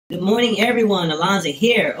Good morning, everyone. Alonzo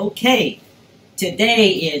here. Okay, today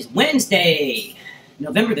is Wednesday,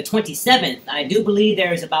 November the 27th. I do believe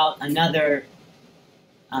there's about another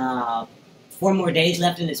 4 more days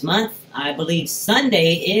left in this month. I believe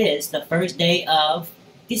Sunday is the first day of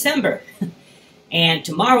December. And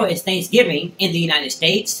tomorrow is Thanksgiving in the United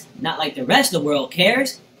States. Not like the rest of the world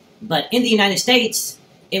cares, but in the United States,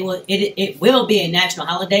 it will be a national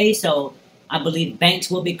holiday, so I believe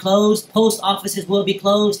banks will be closed, post offices will be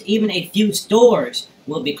closed, even a few stores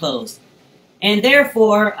will be closed. And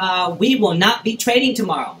therefore, we will not be trading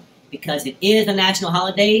tomorrow because it is a national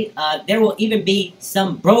holiday. There will even be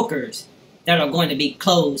some brokers that are going to be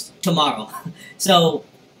closed tomorrow. So,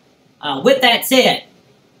 with that said,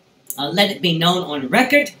 let it be known on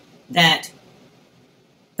record that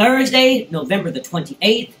Thursday, November the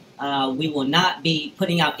 28th, we will not be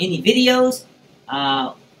putting out any videos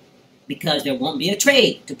because there won't be a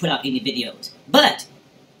trade to put out any videos. But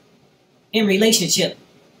in relationship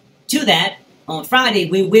to that, on Friday,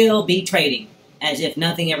 we will be trading as if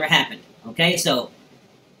nothing ever happened. Okay, so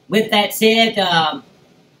with that said,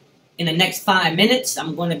 in the next 5 minutes,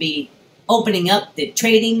 I'm going to be opening up the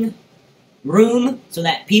trading room so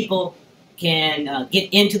that people can get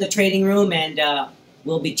into the trading room, and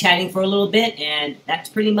we'll be chatting for a little bit, and that's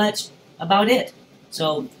pretty much about it.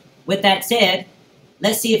 So with that said,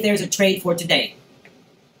 let's see if there's a trade for today.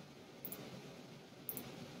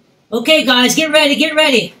 Okay, guys, get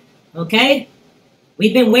ready. Okay?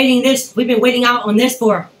 We've been waiting out on this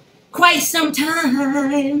for quite some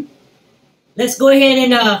time. Let's go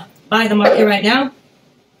ahead and buy the market right now.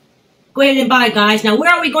 Go ahead and buy, guys. Now,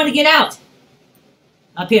 where are we going to get out?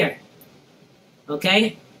 Up here.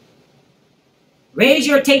 Okay? Raise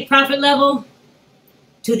your take profit level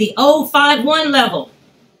to the 051 level.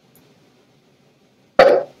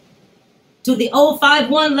 To the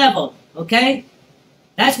 051 level, okay?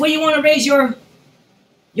 That's where you want to raise your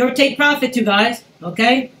take profit to, guys,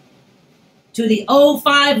 okay? To the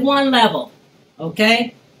 051 level,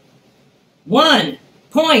 okay?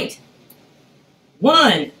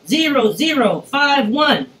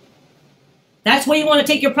 1.10051. That's where you want to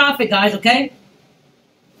take your profit, guys, okay?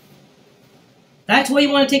 That's where you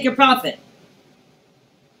want to take your profit.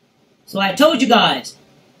 So I told you guys,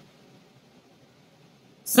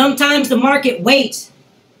 sometimes the market waits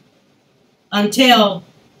until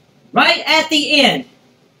right at the end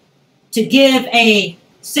to give a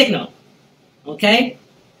signal, okay?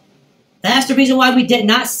 That's the reason why we did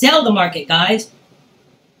not sell the market, guys.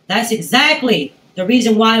 That's exactly the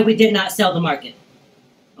reason why we did not sell the market,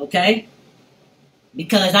 okay?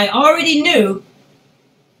 Because I already knew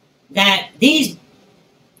that these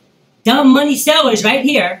dumb money sellers right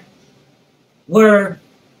here were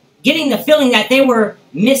getting the feeling that they were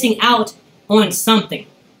missing out on something,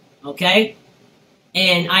 okay?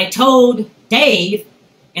 And I told Dave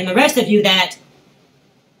and the rest of you that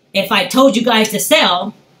if I told you guys to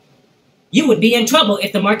sell, you would be in trouble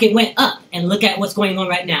if the market went up. And look at what's going on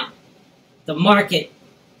right now. The market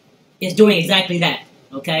is doing exactly that,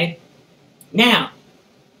 okay? Now,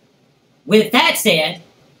 with that said,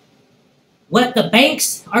 what the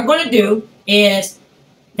banks are going to do is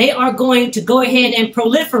they are going to go ahead and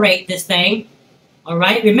proliferate this thing, all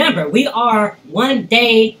right? Remember, we are 1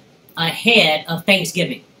 day ahead of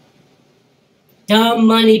Thanksgiving. Dumb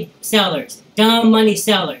money sellers,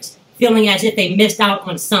 feeling as if they missed out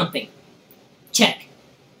on something. Check.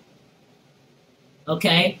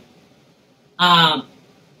 Okay? The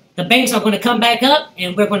banks are going to come back up,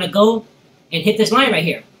 and we're going to go and hit this line right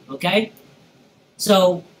here, okay?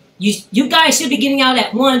 So, you guys should be getting out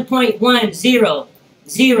at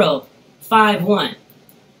 1.10051.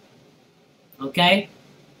 Okay?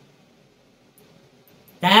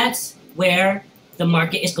 That's where the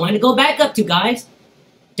market is going to go back up to, guys.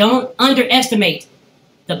 Don't underestimate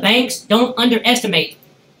the banks. Don't underestimate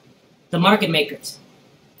the market makers.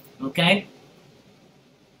 Okay?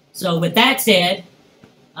 So with that said,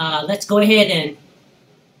 let's go ahead and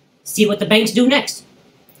see what the banks do next.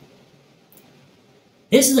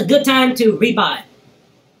 This is a good time to rebuy.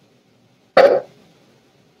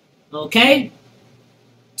 Okay?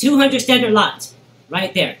 200 standard lots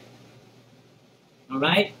right there. All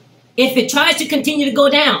right? If it tries to continue to go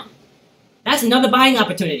down, that's another buying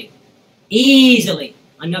opportunity. Easily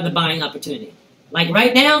another buying opportunity. Like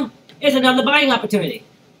right now, it's another buying opportunity.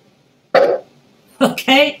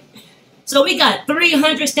 Okay? So we got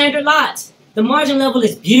 300 standard lots. The margin level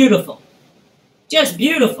is beautiful. Just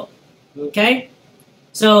beautiful. Okay?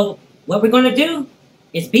 So what we're going to do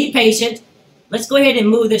is be patient. Let's go ahead and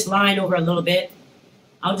move this line over a little bit.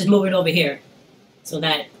 I'll just move it over here so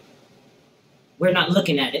that we're not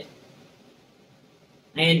looking at it.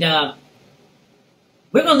 And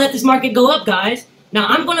we're going to let this market go up, guys. Now,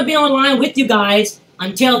 I'm going to be online with you guys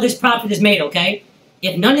until this profit is made, okay?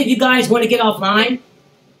 If none of you guys want to get offline,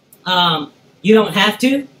 you don't have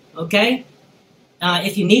to, okay?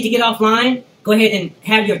 If you need to get offline, go ahead and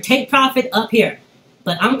have your take profit up here.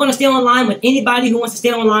 But I'm going to stay online with anybody who wants to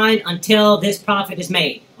stay online until this profit is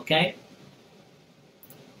made, okay?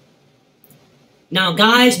 Now,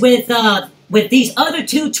 guys, with these other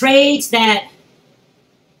two trades that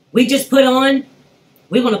we just put on,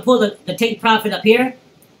 we're going to pull the take profit up here.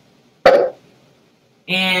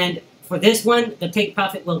 And for this one, the take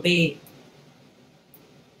profit will be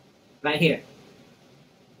right here.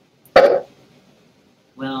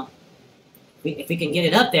 Well, if we can get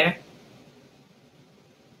it up there.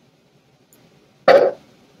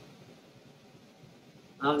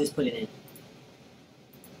 I'll just put it in.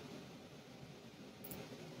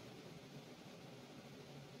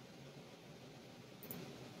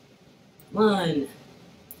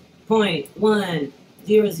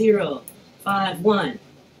 $1.10051.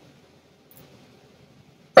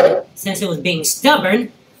 Since it was being stubborn,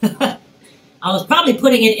 I was probably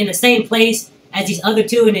putting it in the same place as these other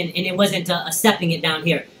two, and it wasn't accepting it down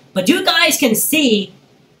here. But you guys can see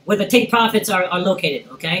where the take profits are located,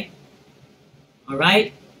 okay? All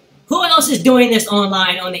right? Who else is doing this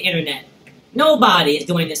online on the internet? Nobody is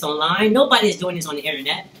doing this online. Nobody is doing this on the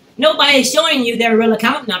internet. Nobody is showing you their real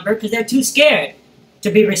account number because they're too scared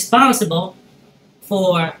to be responsible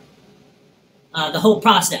for the whole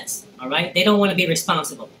process, all right? They don't want to be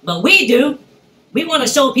responsible. But we do. We want to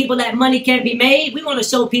show people that money can be made. We want to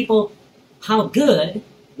show people how good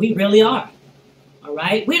we really are, all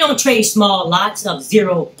right? We don't trade small lots of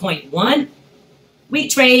 0.1. We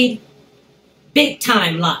trade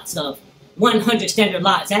big-time lots of 100 standard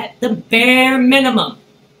lots at the bare minimum,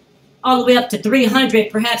 all the way up to 300,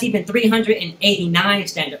 perhaps even 389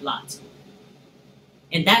 standard lots.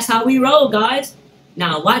 And that's how we roll, guys.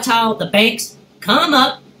 Now, watch how the banks come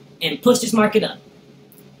up and push this market up.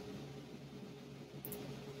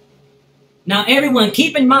 Now, everyone,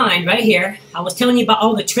 keep in mind right here, I was telling you about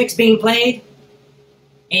all the tricks being played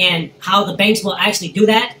and how the banks will actually do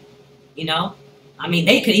that, you know. I mean,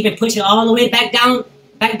 they could even push it all the way back down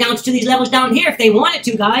to these levels down here if they wanted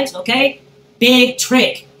to, guys, okay? Big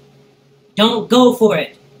trick. Don't go for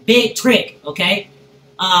it. Big trick, okay?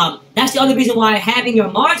 That's the other reason why having your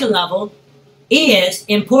margin level is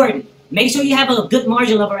important. Make sure you have a good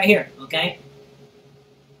margin level right here, okay?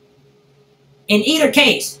 In either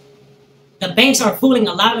case, the banks are fooling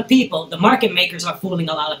a lot of people. The market makers are fooling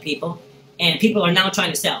a lot of people. And people are now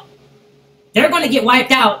trying to sell. They're going to get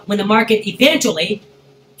wiped out when the market eventually,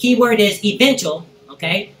 keyword is eventual,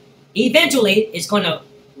 okay? Eventually, it's going to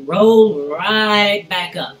roll right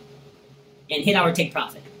back up and hit our take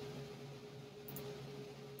profit.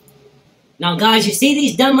 Now, guys, you see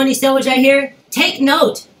these dumb money sellers right here? Take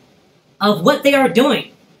note of what they are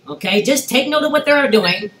doing, okay? Just take note of what they are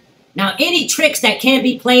doing. Now, any tricks that can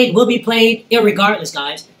be played will be played irregardless,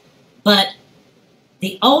 guys. But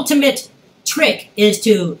the ultimate trick is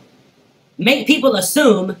to make people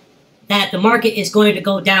assume that the market is going to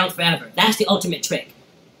go down forever. That's the ultimate trick.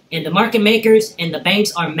 And the market makers and the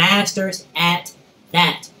banks are masters at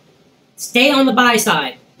that. Stay on the buy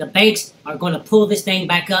side. The banks are going to pull this thing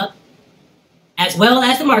back up, as well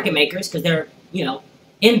as the market makers, because they're, you know,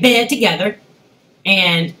 in bed together.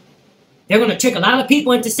 And they're going to trick a lot of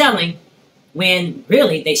people into selling when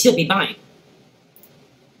really they should be buying.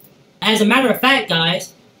 As a matter of fact,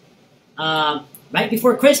 guys, right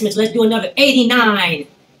before Christmas, let's do another 89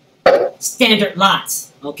 standard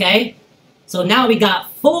lots, okay? So now we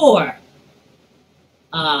got four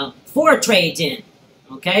trades in,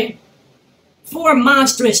 okay? 4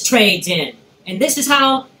 monstrous trades in. And this is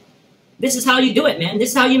how you do it, man.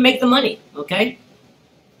 This is how you make the money, okay?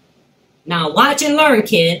 Now watch and learn,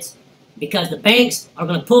 kids, because the banks are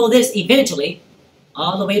going to pull this eventually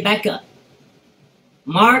all the way back up.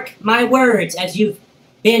 Mark my words, as you've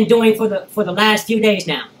been doing for the last few days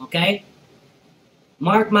now, okay?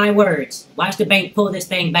 Mark my words. Watch the bank pull this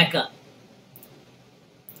thing back up.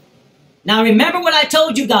 Now remember what I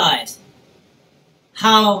told you guys,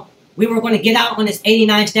 how we were going to get out on this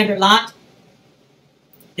 89 standard lot?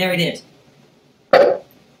 There it is.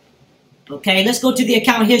 Okay, let's go to the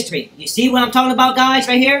account history. You see what I'm talking about, guys,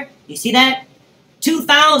 right here? You see that?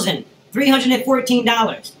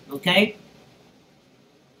 $2,314, okay?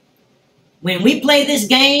 When we play this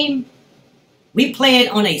game, we play it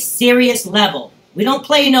on a serious level. We don't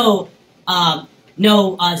play no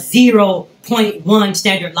 0.1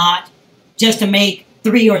 standard lot just to make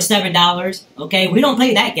 $3 or $7, okay? We don't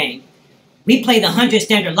play that game. We play the 100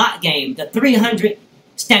 standard lot game, the 300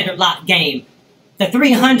 standard lot game. The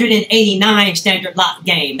 389 standard lot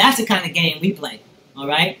game. That's the kind of game we play.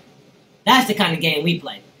 Alright? That's the kind of game we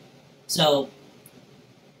play. So,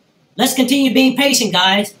 let's continue being patient,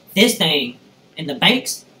 guys. This thing and the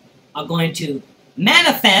banks are going to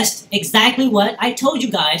manifest exactly what I told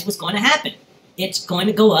you guys was going to happen. It's going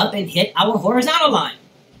to go up and hit our horizontal line.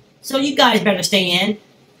 So you guys better stay in.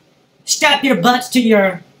 Strap your butts to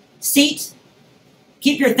your seats.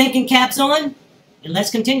 Keep your thinking caps on. And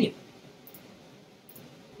let's continue.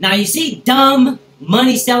 Now you see dumb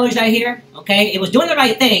money sellers right here. Okay, it was doing the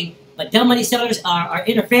right thing, but dumb money sellers are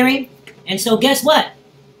interfering. And so guess what?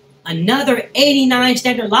 Another 89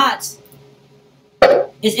 standard lots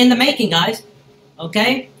is in the making, guys.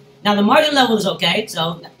 Okay? Now, the margin level is okay,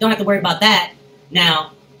 so don't have to worry about that.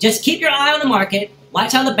 Now, just keep your eye on the market.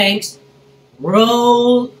 Watch how the banks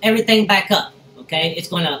roll everything back up. Okay? It's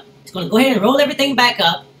gonna go ahead and roll everything back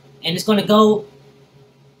up, and it's gonna go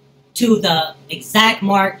to the exact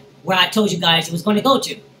mark where I told you guys it was going to go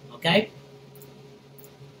to. Okay?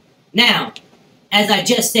 Now, as I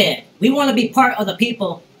just said, we want to be part of the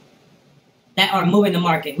people that are moving the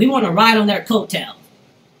market. We want to ride on their coattails.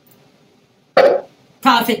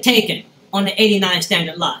 Profit taken on the 89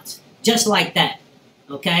 standard lots. Just like that.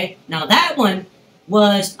 Okay? Now that one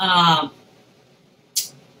was,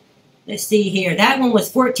 let's see here. That one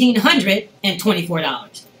was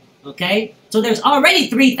 $1,424. Okay? So there's already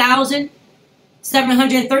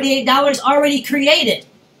 $3,738 already created.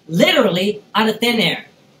 Literally out of thin air.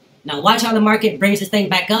 Now watch how the market brings this thing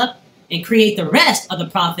back up and create the rest of the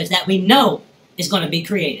profits that we know is going to be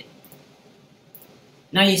created.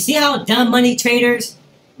 Now you see how dumb money traders,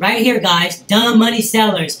 right here guys, dumb money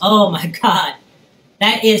sellers, oh my God.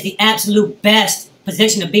 That is the absolute best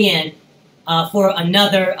position to be in for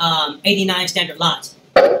another 89 standard lots.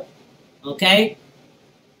 Okay?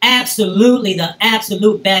 Absolutely the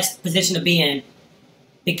absolute best position to be in,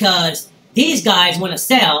 because these guys want to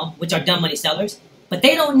sell, which are dumb money sellers, but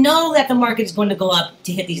they don't know that the market is going to go up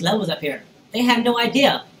to hit these levels up here. They have no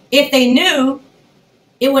idea. If they knew,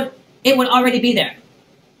 it would already be there.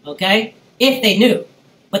 Okay? If they knew.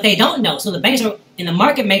 But they don't know. So the banks and the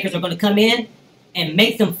market makers are going to come in and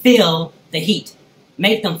make them feel the heat.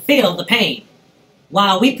 Make them feel the pain.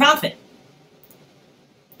 While we profit.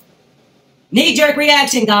 Knee-jerk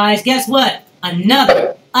reaction, guys. Guess what?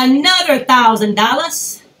 Another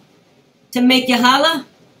 $1,000 to make you holla.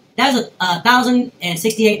 That's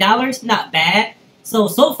 $1,068. Not bad. So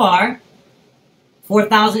far,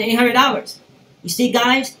 $4,800. You see,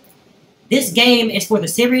 guys? This game is for the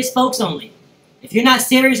serious folks only. If you're not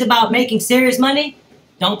serious about making serious money,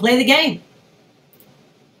 don't play the game.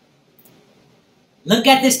 Look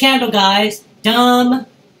at this candle, guys. Dumb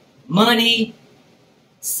money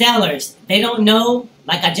sellers. They don't know,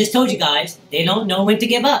 like I just told you guys, they don't know when to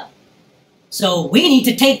give up. So we need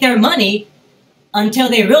to take their money until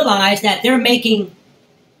they realize that they're making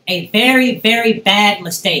a very, very bad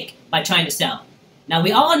mistake by trying to sell. Now,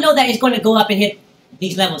 we all know that it's going to go up and hit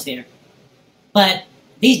these levels here. But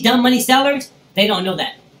these dumb money sellers, they don't know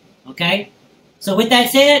that. Okay? So with that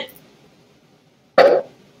said,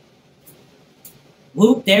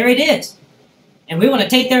 whoop, there it is. And we want to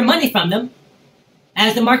take their money from them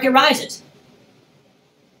as the market rises.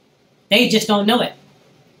 They just don't know it.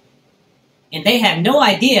 And they have no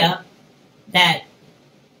idea that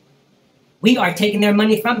we are taking their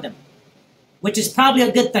money from them, which is probably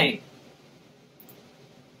a good thing.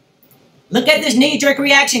 Look at this knee-jerk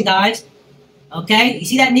reaction, guys. Okay, you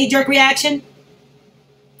see that knee-jerk reaction?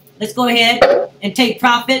 Let's go ahead and take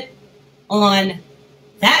profit on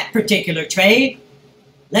that particular trade.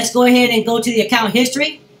 Let's go ahead and go to the account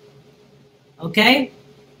history. Okay,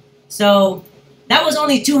 so that was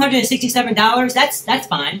only $267. That's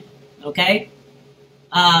fine. Okay.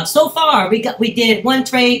 So far we did 1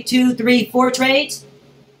 trade, 2, 3, 4 trades,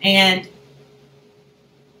 and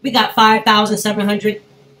we got $5,700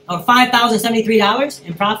 or $5,073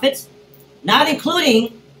 in profits, not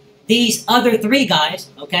including these other 3 guys.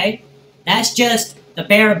 Okay, that's just the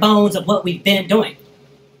bare bones of what we've been doing.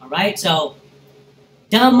 All right, so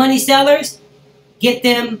dumb money sellers, get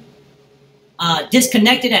them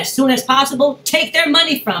disconnected as soon as possible. Take their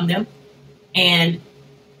money from them and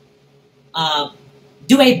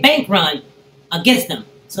do a bank run against them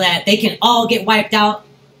so that they can all get wiped out,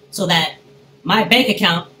 so that my bank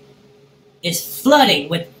account is flooding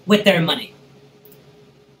with their money.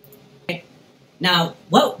 Okay. Now,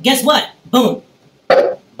 guess what? Boom.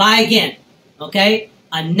 Buy again. Okay?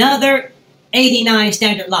 Another 89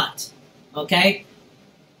 standard lots. Okay?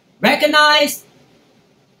 Recognize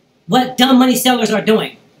what dumb money sellers are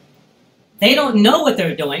doing. They don't know what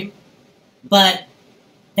they're doing, but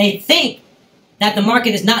they think that the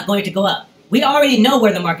market is not going to go up. We already know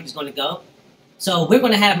where the market is going to go. So we're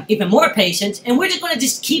going to have even more patience, and we're just going to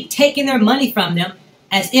just keep taking their money from them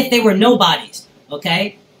as if they were nobodies,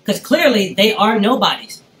 okay? Because clearly they are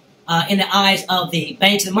nobodies in the eyes of the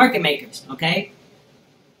banks and market makers, okay?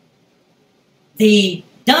 The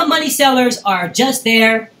dumb money sellers are just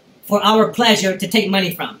there for our pleasure to take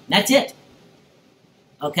money from. That's it,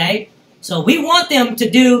 okay? So we want them to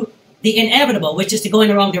do the inevitable, which is to go in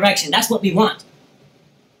the wrong direction. That's what we want.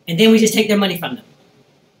 And then we just take their money from them.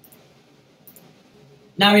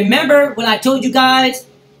 Now remember what I told you guys,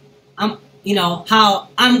 how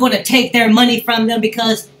I'm going to take their money from them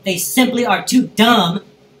because they simply are too dumb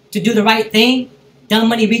to do the right thing? Dumb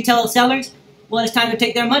money retail sellers? Well, it's time to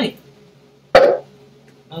take their money.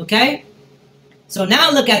 Okay? So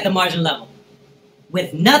now look at the margin level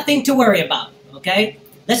with nothing to worry about. Okay?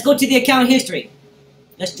 Let's go to the account history.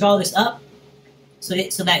 Let's draw this up so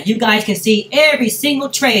that you guys can see every single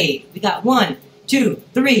trade. We got 1, 2,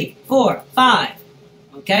 3, 4, 5.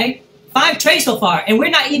 Okay? 5 trades so far, and we're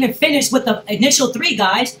not even finished with the initial 3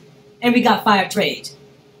 guys, and we got 5 trades.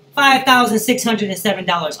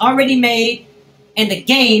 $5,607 already made, and the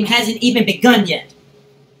game hasn't even begun yet.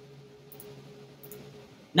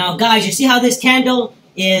 Now, guys, you see how this candle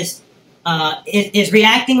is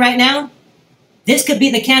reacting right now? This could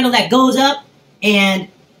be the candle that goes up and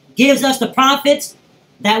gives us the profits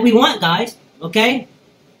that we want, guys. Okay?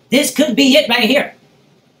 This could be it right here.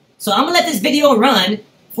 So I'm going to let this video run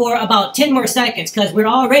for about 10 more seconds because we're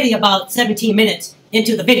already about 17 minutes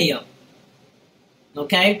into the video.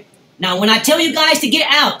 Okay? Now, when I tell you guys to get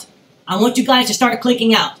out, I want you guys to start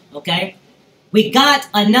clicking out. Okay? We got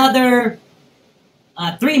another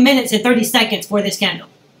 3 minutes and 30 seconds for this candle.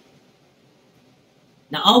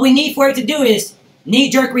 Now, all we need for it to do is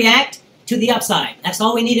knee-jerk react to the upside. That's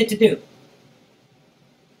all we need it to do.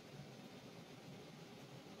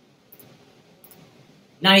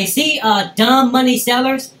 Now, you see dumb money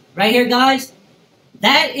sellers right here, guys?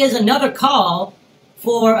 That is another call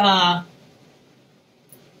for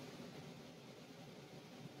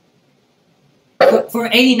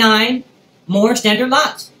 89 more standard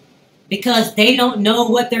lots because they don't know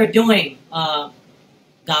what they're doing,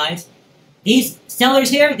 guys. These sellers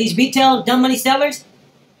here, these retail dumb money sellers,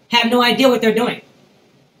 have no idea what they're doing.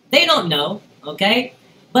 They don't know, okay?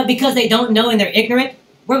 But because they don't know and they're ignorant,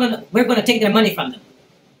 we're gonna take their money from them.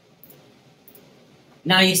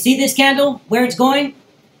 Now you see this candle, where it's going?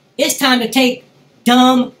 It's time to take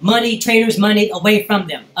dumb money traders' money away from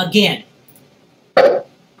them again.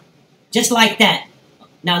 Just like that.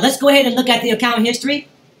 Now let's go ahead and look at the account history.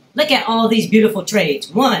 Look at all these beautiful trades.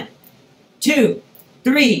 1, 2,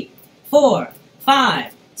 3, 4,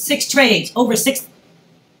 5, 6 trades, over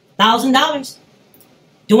 $6,000.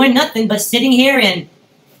 Doing nothing but sitting here and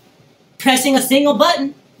pressing a single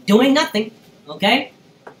button, doing nothing, okay?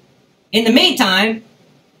 In the meantime,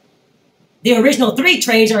 the original 3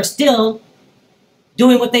 trades are still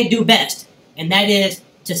doing what they do best, and that is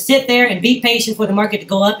to sit there and be patient for the market to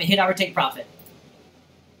go up and hit our take profit.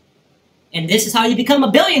 And this is how you become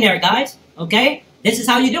a billionaire, guys, okay? This is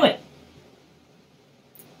how you do it.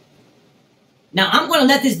 Now, I'm going to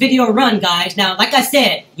let this video run, guys. Now, like I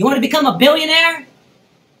said, you want to become a billionaire?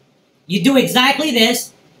 You do exactly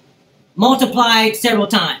this, multiplied several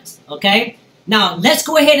times, okay? Now, let's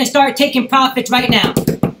go ahead and start taking profits right now.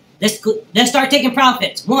 Let's start taking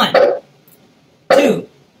profits. 1, 2,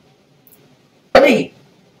 3.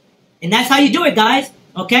 And that's how you do it, guys,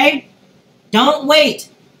 okay? Don't wait.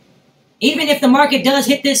 Even if the market does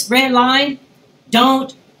hit this red line,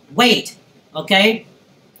 don't wait, okay?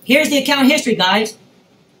 Here's the account history, guys.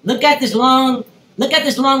 Look at this long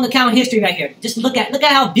account history right here. Just look at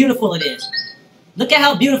how beautiful it is. Look at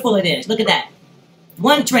how beautiful it is. Look at that.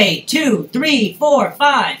 1 trade, 2, 3, 4,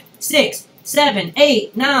 5, 6, 7,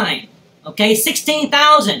 8, 9. Okay,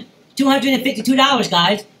 $16,252,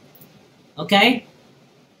 guys. Okay?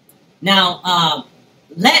 Now,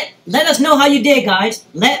 let us know how you did, guys.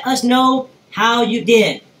 Let us know how you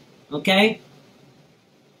did. Okay?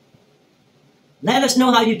 Let us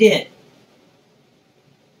know how you did.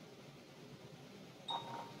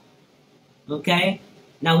 Okay?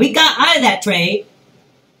 Now, we got out of that trade.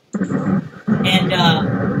 And,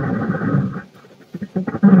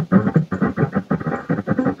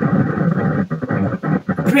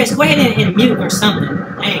 Chris, go ahead and mute or something.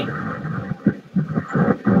 Dang.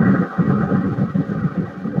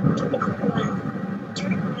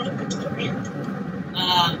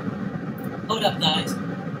 Hold up, guys.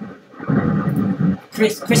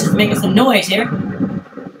 Chris is making some noise here.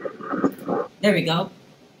 There we go.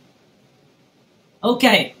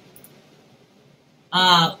 Okay.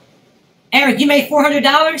 Eric, you made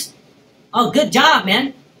 $400? Oh, good job,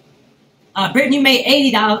 man. Britton, you made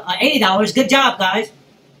 $80. Good job, guys.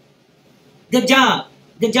 Good job.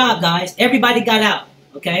 Good job, guys. Everybody got out,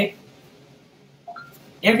 okay?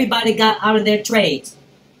 Everybody got out of their trades.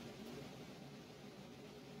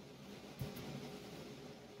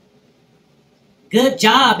 Good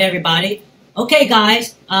job, everybody. Okay,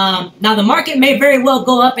 guys. Now, the market may very well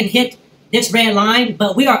go up and hit this red line,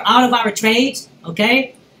 but we are out of our trades,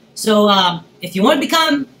 okay? So, if you want to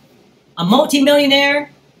become a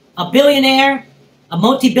multi-millionaire, a billionaire, a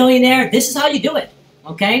multi-billionaire, this is how you do it,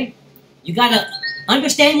 okay? You got to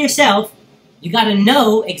understand yourself. You got to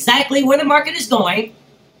know exactly where the market is going,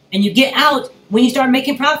 and you get out when you start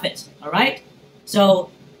making profits, all right?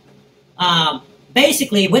 So,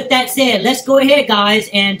 basically, with that said, let's go ahead, guys,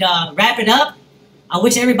 and wrap it up. I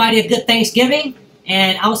wish everybody a good Thanksgiving,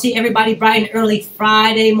 and I'll see everybody bright and early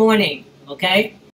Friday morning, okay?